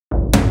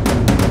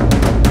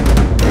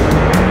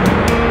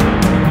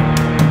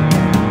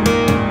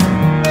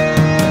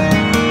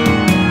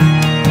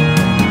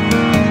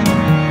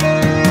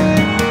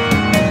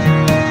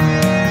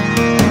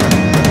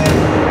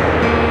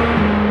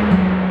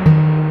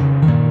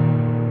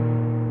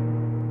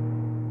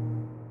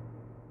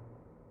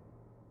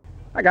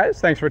Hi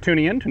guys, thanks for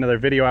tuning in to another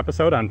video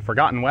episode on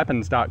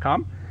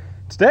ForgottenWeapons.com.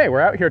 Today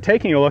we're out here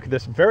taking a look at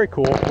this very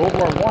cool World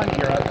War I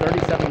era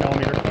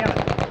 37mm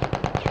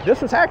cannon.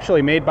 This was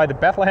actually made by the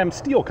Bethlehem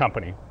Steel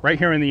company right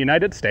here in the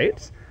United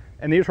States,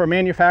 and these were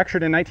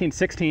manufactured in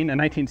 1916 and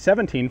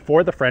 1917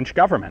 for the French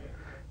government.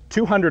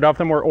 200 of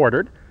them were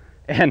ordered,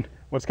 and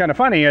what's kind of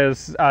funny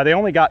is they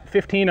only got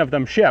 15 of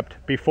them shipped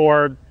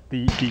before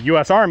the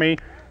US Army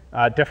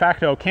de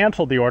facto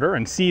canceled the order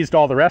and seized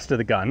all the rest of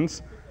the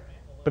guns,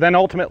 but then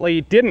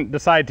ultimately didn't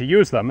decide to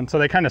use them, and so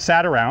they kind of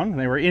sat around.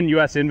 They were in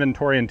US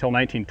inventory until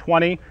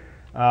 1920.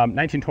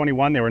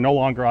 1921 they were no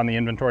longer on the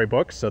inventory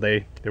books, so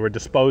they were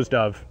disposed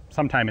of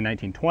sometime in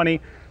 1920,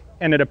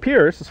 and it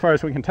appears, as far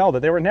as we can tell, that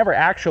they were never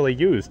actually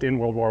used in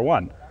World War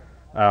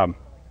I. You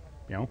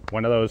know,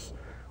 one of those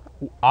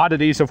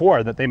oddities of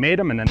war that they made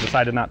them and then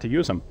decided not to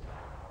use them.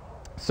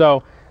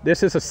 So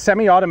this is a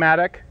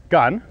semi-automatic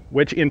gun,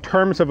 which in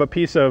terms of a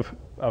piece of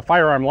a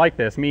firearm like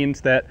this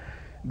means that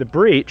the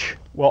breech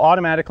will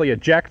automatically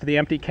eject the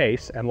empty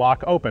case and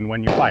lock open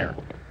when you fire.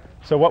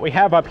 So what we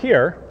have up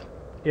here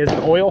is an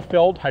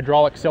oil-filled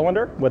hydraulic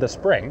cylinder with a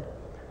spring,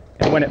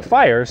 and when it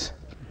fires,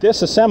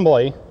 this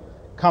assembly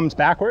comes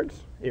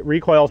backwards. It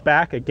recoils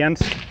back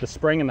against the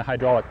spring in the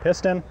hydraulic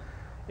piston.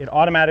 It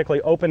automatically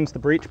opens the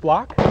breech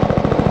block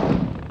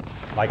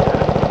like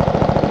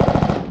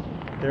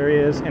that. There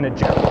is an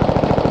ejector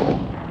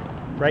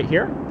right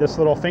here, this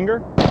little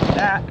finger.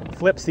 That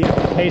flips the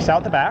empty case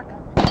out the back.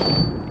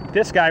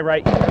 This guy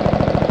right here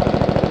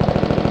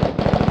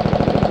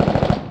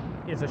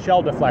is a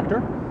shell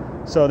deflector,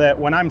 so that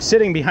when I'm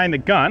sitting behind the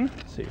gun,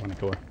 let's see, let me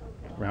go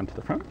around to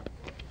the front.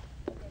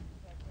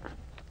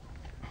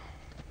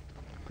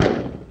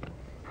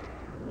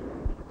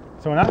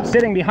 So when I'm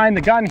sitting behind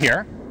the gun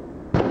here,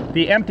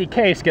 the empty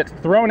case gets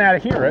thrown out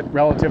of here at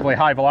relatively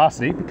high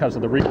velocity because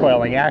of the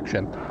recoiling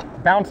action,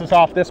 bounces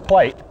off this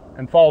plate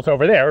and falls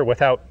over there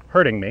without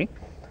hurting me.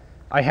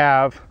 I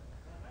have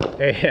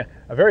a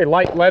very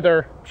light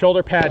leather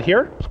shoulder pad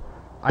here.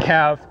 I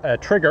have a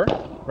trigger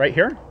right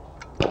here.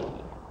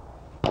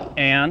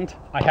 And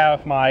I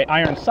have my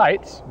iron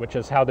sights, which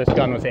is how this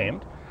gun was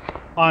aimed,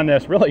 on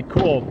this really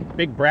cool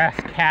big brass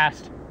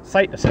cast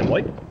sight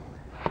assembly.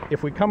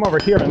 If we come over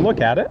here and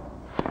look at it,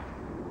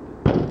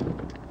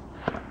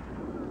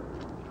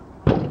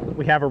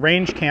 we have a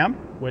range cam,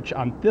 which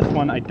on this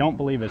one I don't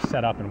believe is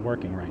set up and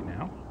working right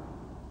now.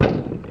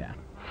 Yeah,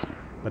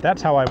 but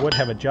that's how I would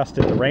have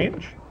adjusted the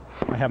range.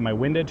 I have my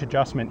windage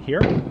adjustment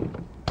here,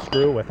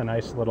 screw with a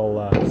nice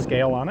little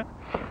scale on it.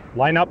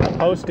 Line up the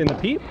post in the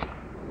peep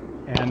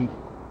and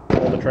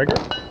pull the trigger,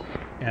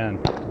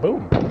 and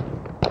boom.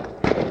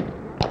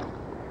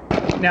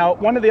 Now,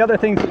 one of the other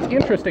things that's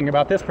interesting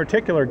about this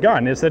particular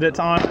gun is that it's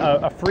on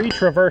a free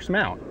traverse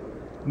mount.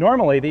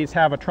 Normally these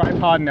have a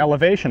tripod and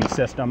elevation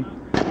system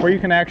where you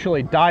can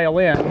actually dial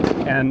in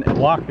and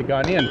lock the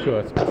gun into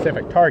a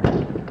specific target.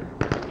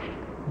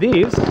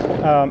 These,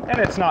 and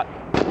it's not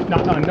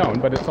unknown,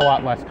 but it's a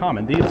lot less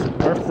common, these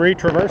are free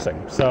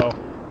traversing. So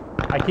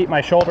I keep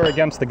my shoulder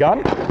against the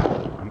gun.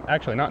 I'm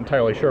actually not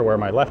entirely sure where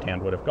my left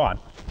hand would have gone,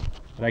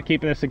 but I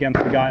keep this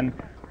against the gun,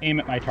 aim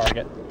at my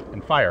target,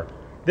 and fire.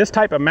 This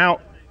type of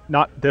mount,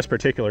 not this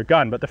particular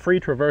gun, but the free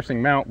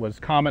traversing mount was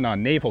common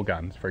on naval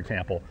guns, for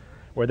example,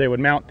 where they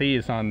would mount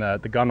these on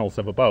the gunnels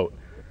of a boat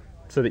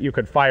so that you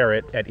could fire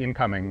it at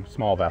incoming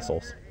small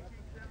vessels.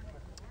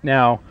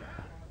 Now,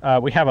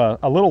 we have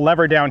a little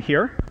lever down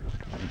here.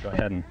 Let me go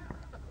ahead and...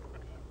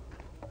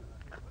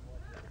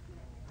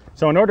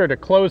 So in order to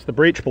close the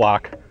breech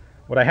block,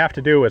 what I have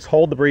to do is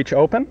hold the breech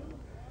open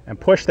and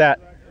push that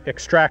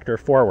extractor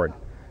forward.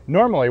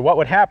 Normally what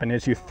would happen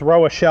is you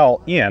throw a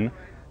shell in,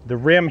 the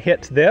rim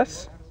hits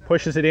this,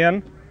 pushes it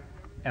in,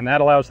 and that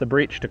allows the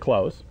breech to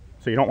close.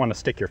 So you don't want to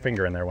stick your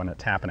finger in there when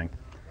it's happening.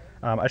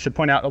 I should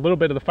point out a little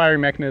bit of the firing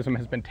mechanism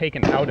has been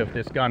taken out of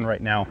this gun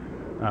right now.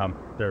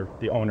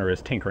 The owner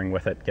is tinkering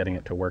with it, getting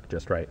it to work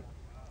just right.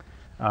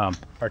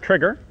 Our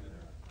trigger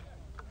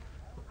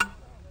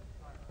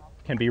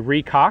can be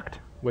recocked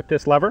with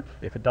this lever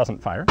if it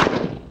doesn't fire.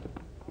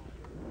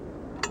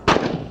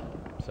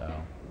 So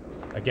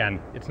again,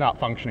 it's not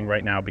functioning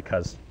right now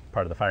because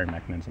part of the firing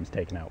mechanism is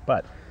taken out.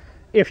 But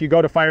if you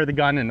go to fire the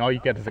gun and all you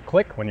get is a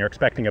click when you're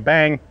expecting a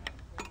bang,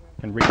 you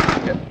can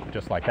recock it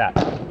just like that.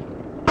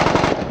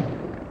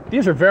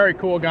 These are very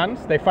cool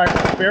guns. They fire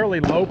a fairly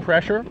low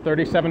pressure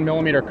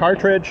 37mm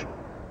cartridge.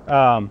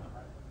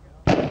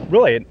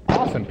 Really an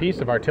awesome piece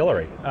of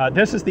artillery.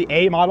 This is the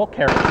A model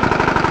carriage.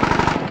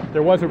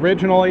 There was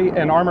originally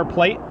an armor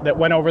plate that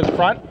went over the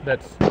front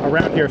that's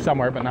around here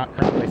somewhere, but not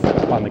currently set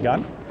up on the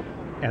gun.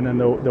 And then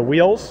the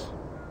wheels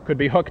could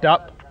be hooked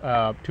up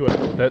to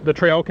the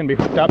trail can be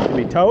hooked up to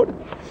be towed.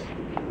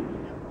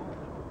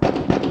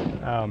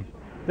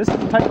 This is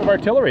the type of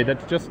artillery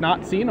that's just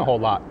not seen a whole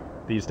lot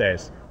these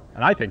days,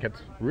 and I think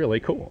it's really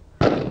cool.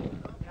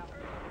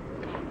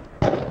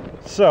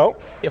 So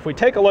if we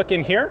take a look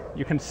in here,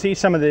 you can see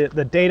some of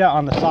the data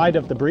on the side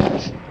of the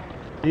breech.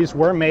 These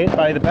were made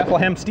by the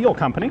Bethlehem Steel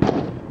company.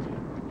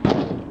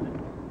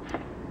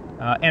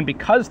 And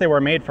because they were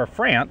made for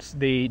France,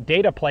 the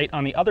data plate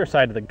on the other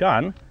side of the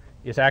gun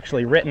is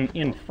actually written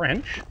in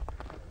French.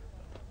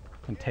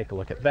 And take a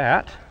look at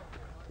that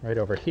right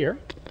over here.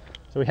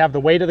 So we have the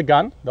weight of the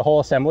gun. The whole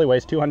assembly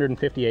weighs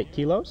 258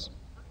 kilos.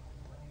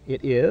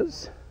 It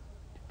is,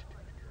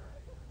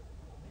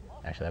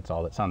 actually that's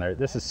all that's on there.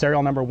 This is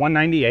serial number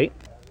 198.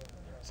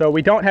 So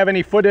we don't have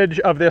any footage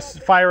of this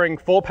firing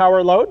full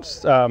power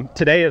loads.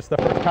 Today is the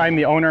first time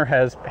the owner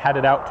has had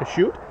it out to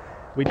shoot.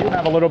 We do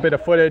have a little bit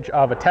of footage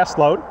of a test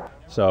load,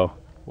 so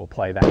we'll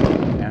play that.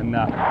 And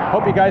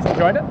hope you guys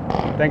enjoyed it.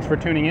 Thanks for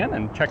tuning in,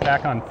 and check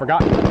back on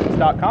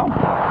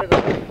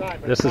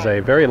ForgottenWeapons.com. This is a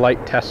very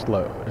light test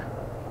load.